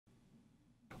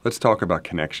Let's talk about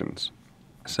connections.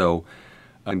 So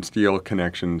in steel,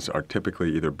 connections are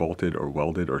typically either bolted or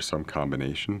welded or some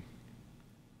combination.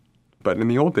 But in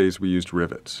the old days, we used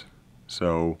rivets.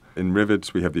 So in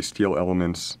rivets, we have these steel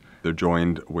elements. They're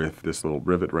joined with this little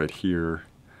rivet right here,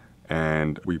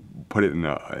 and we put it in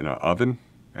an oven,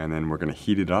 and then we're going to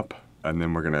heat it up, and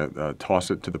then we're going to toss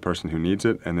it to the person who needs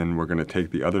it, and then we're going to take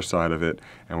the other side of it,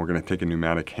 and we're going to take a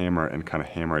pneumatic hammer and kind of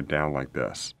hammer it down like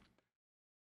this.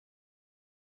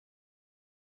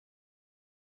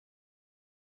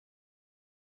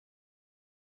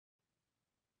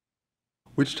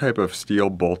 Which type of steel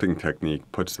bolting technique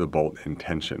puts the bolt in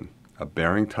tension? A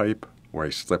bearing type or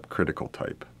a slip critical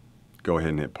type? Go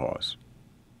ahead and hit pause.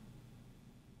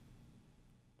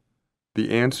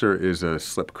 The answer is a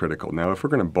slip critical. Now, if we're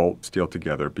going to bolt steel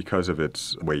together because of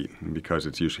its weight and because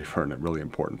it's usually for a really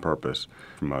important purpose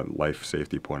from a life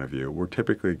safety point of view, we're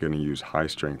typically going to use high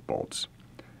strength bolts.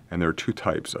 And there are two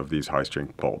types of these high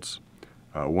strength bolts.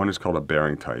 One is called a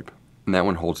bearing type, and that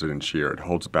one holds it in shear. It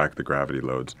holds back the gravity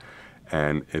loads,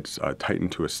 and it's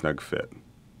tightened to a snug fit.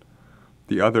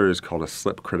 The other is called a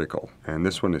slip critical, and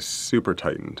this one is super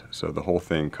tightened, so the whole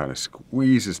thing kind of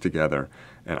squeezes together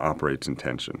and operates in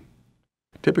tension.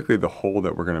 Typically the hole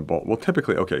that we're going to bolt,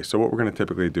 so what we're going to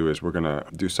typically do is we're going to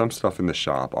do some stuff in the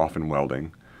shop, often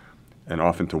welding, and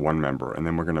often to one member, and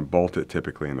then we're going to bolt it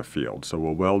typically in the field. So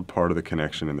we'll weld part of the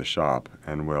connection in the shop,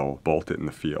 and we'll bolt it in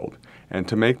the field. And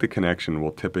to make the connection,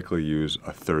 we'll typically use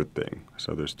a third thing.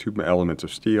 So there's two elements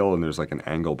of steel, and there's like an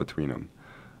angle between them,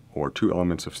 or two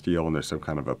elements of steel, and there's some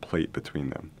kind of a plate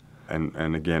between them.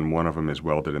 And again, one of them is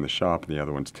welded in the shop, and the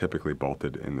other one's typically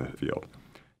bolted in the field.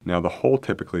 Now, the hole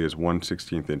typically is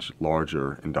 1/16 inch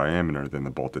larger in diameter than the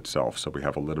bolt itself, so we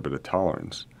have a little bit of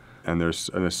tolerance. And there's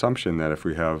an assumption that if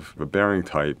we have a bearing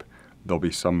type, there'll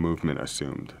be some movement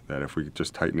assumed, that if we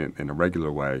just tighten it in a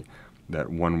regular way, that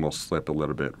one will slip a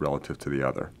little bit relative to the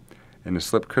other. In a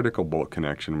slip critical bolt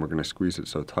connection, we're going to squeeze it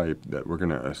so tight that we're going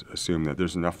to assume that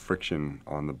there's enough friction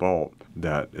on the bolt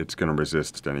that it's going to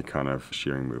resist any kind of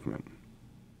shearing movement.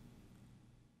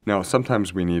 Now,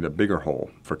 sometimes we need a bigger hole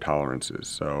for tolerances,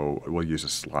 so we'll use a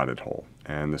slotted hole.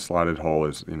 And the slotted hole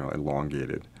is,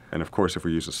 elongated. And of course, if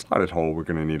we use a slotted hole, we're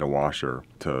going to need a washer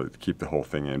to keep the whole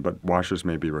thing in. But washers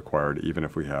may be required even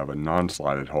if we have a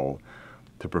non-slotted hole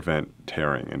to prevent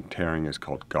tearing. And tearing is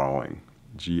called galling.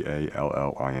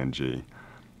 Galling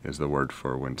is the word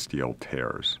for when steel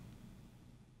tears.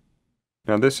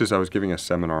 Now, I was giving a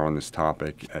seminar on this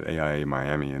topic at AIA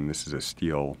Miami, and this is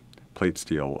a plate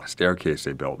steel staircase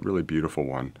they built, really beautiful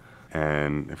one.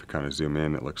 And if we kind of zoom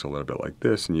in, it looks a little bit like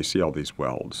this, and you see all these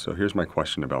welds. So here's my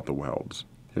question about the welds.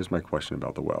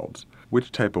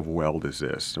 Which type of weld is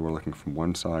this? So we're looking from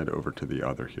one side over to the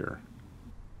other here.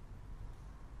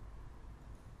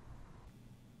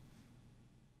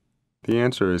 The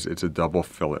answer is it's a double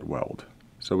fillet weld.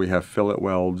 So we have fillet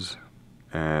welds,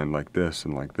 and like this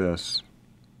and like this.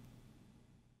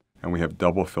 And we have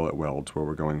double fillet welds where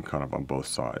we're going kind of on both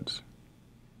sides.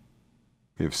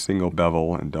 We have single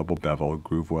bevel and double bevel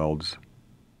groove welds.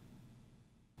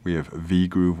 We have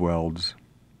V-groove welds.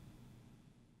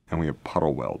 And we have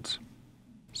puddle welds.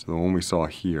 So the one we saw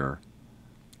here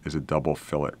is a double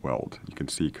fillet weld. You can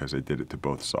see because they did it to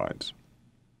both sides.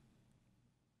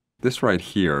 This right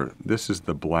here, this is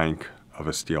the blank of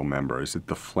a steel member. Is it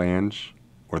the flange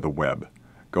or the web?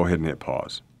 Go ahead and hit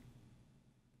pause.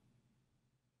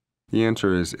 The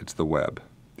answer is it's the web.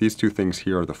 These two things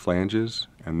here are the flanges,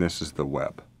 and this is the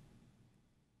web.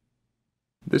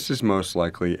 This is most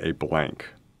likely a blank.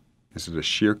 Is it a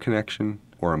shear connection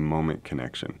or a moment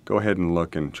connection? Go ahead and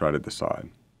look and try to decide.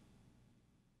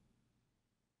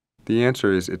 The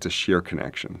answer is it's a shear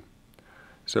connection.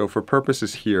 So for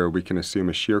purposes here, we can assume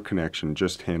a shear connection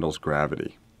just handles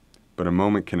gravity, but a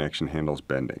moment connection handles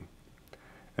bending.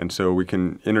 And so we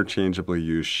can interchangeably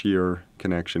use shear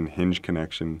connection, hinge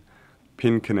connection,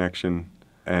 pin connection,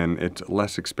 and it's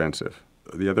less expensive.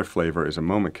 The other flavor is a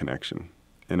moment connection.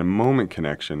 In a moment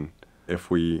connection,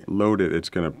 if we load it, it's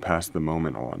going to pass the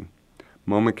moment on.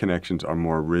 Moment connections are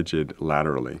more rigid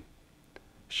laterally.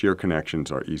 Shear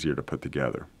connections are easier to put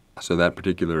together. So that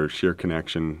particular shear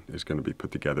connection is going to be put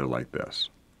together like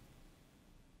this.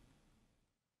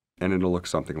 And it'll look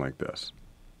something like this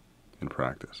in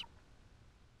practice.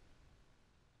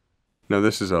 Now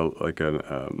this is a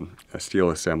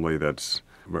steel assembly that's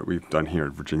what we've done here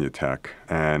at Virginia Tech,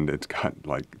 and it's got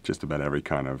like just about every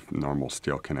kind of normal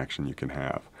steel connection you can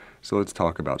have. So let's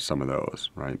talk about some of those,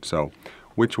 right? So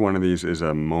which one of these is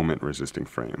a moment resisting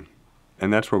frame?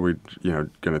 And that's where we're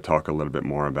going to talk a little bit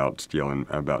more about steel and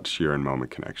about shear and moment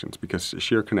connections, because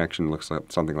shear connection looks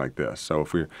like something like this. So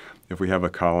if we have a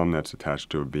column that's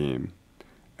attached to a beam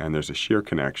and there's a shear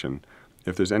connection,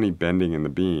 if there's any bending in the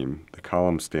beam, the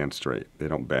columns stand straight. They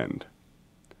don't bend.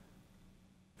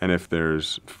 And if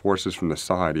there's forces from the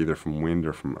side, either from wind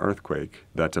or from earthquake,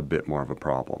 that's a bit more of a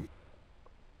problem.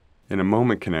 In a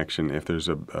moment connection, if there's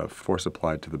a force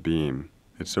applied to the beam,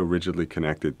 it's so rigidly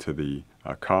connected to the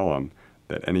column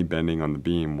that any bending on the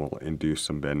beam will induce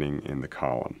some bending in the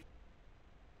column.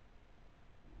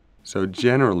 So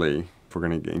generally, if we're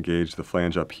going to engage the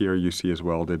flange up here, you see is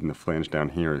welded, and the flange down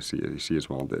here, you see is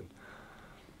welded.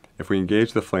 If we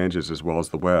engage the flanges as well as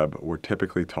the web, we're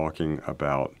typically talking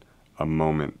about a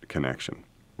moment connection.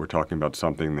 We're talking about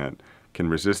something that can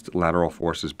resist lateral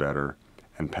forces better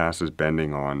and passes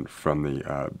bending on from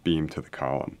the beam to the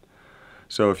column.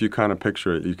 So if you kind of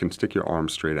picture it, you can stick your arm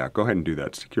straight out. Go ahead and do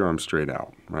that. Stick your arm straight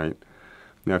out, right?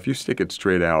 Now, if you stick it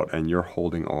straight out and you're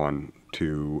holding on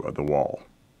to the wall,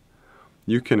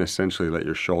 you can essentially let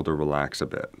your shoulder relax a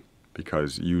bit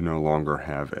because you no longer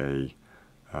have a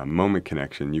moment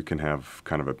connection. You can have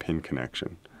kind of a pin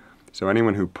connection. So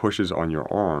anyone who pushes on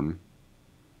your arm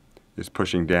is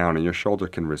pushing down, and your shoulder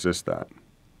can resist that.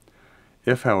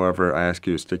 If, however, I ask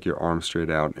you to stick your arm straight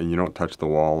out and you don't touch the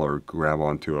wall or grab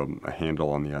onto a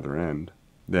handle on the other end,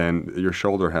 then your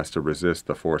shoulder has to resist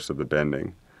the force of the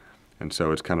bending. And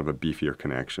so it's kind of a beefier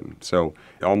connection. So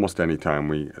almost any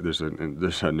time there's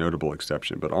a notable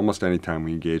exception, but almost any time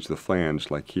we engage the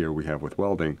flange, like here we have with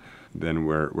welding, then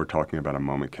we're talking about a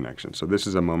moment connection. So this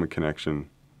is a moment connection,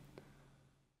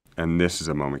 and this is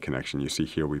a moment connection. You see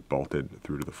here we've bolted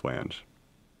through to the flange.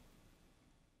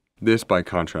 This, by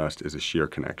contrast, is a shear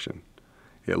connection.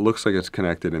 It looks like it's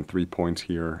connected in 3 points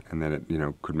here, and then it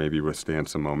could maybe withstand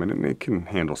some moment, and it can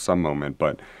handle some moment,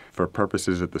 but for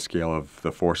purposes at the scale of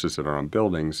the forces that are on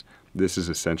buildings, this is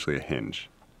essentially a hinge.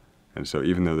 And so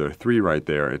even though there are 3 right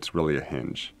there, it's really a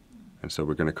hinge. And so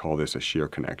we're going to call this a shear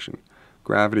connection.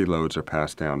 Gravity loads are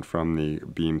passed down from the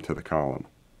beam to the column,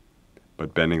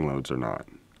 but bending loads are not.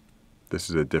 This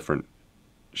is a different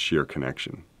shear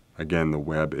connection. Again, the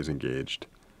web is engaged,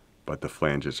 but the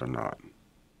flanges are not.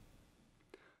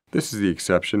 This is the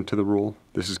exception to the rule.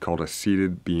 This is called a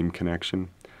seated beam connection.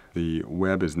 The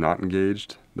web is not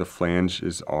engaged. The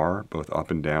flanges are both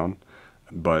up and down,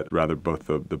 but rather both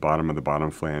the bottom of the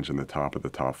bottom flange and the top of the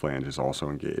top flange is also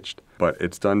engaged. But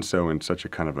it's done so in such a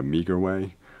kind of a meager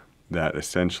way that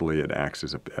essentially it acts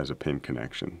as a pin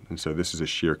connection. And so this is a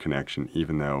shear connection,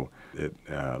 even though it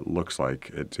looks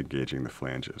like it's engaging the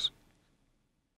flanges.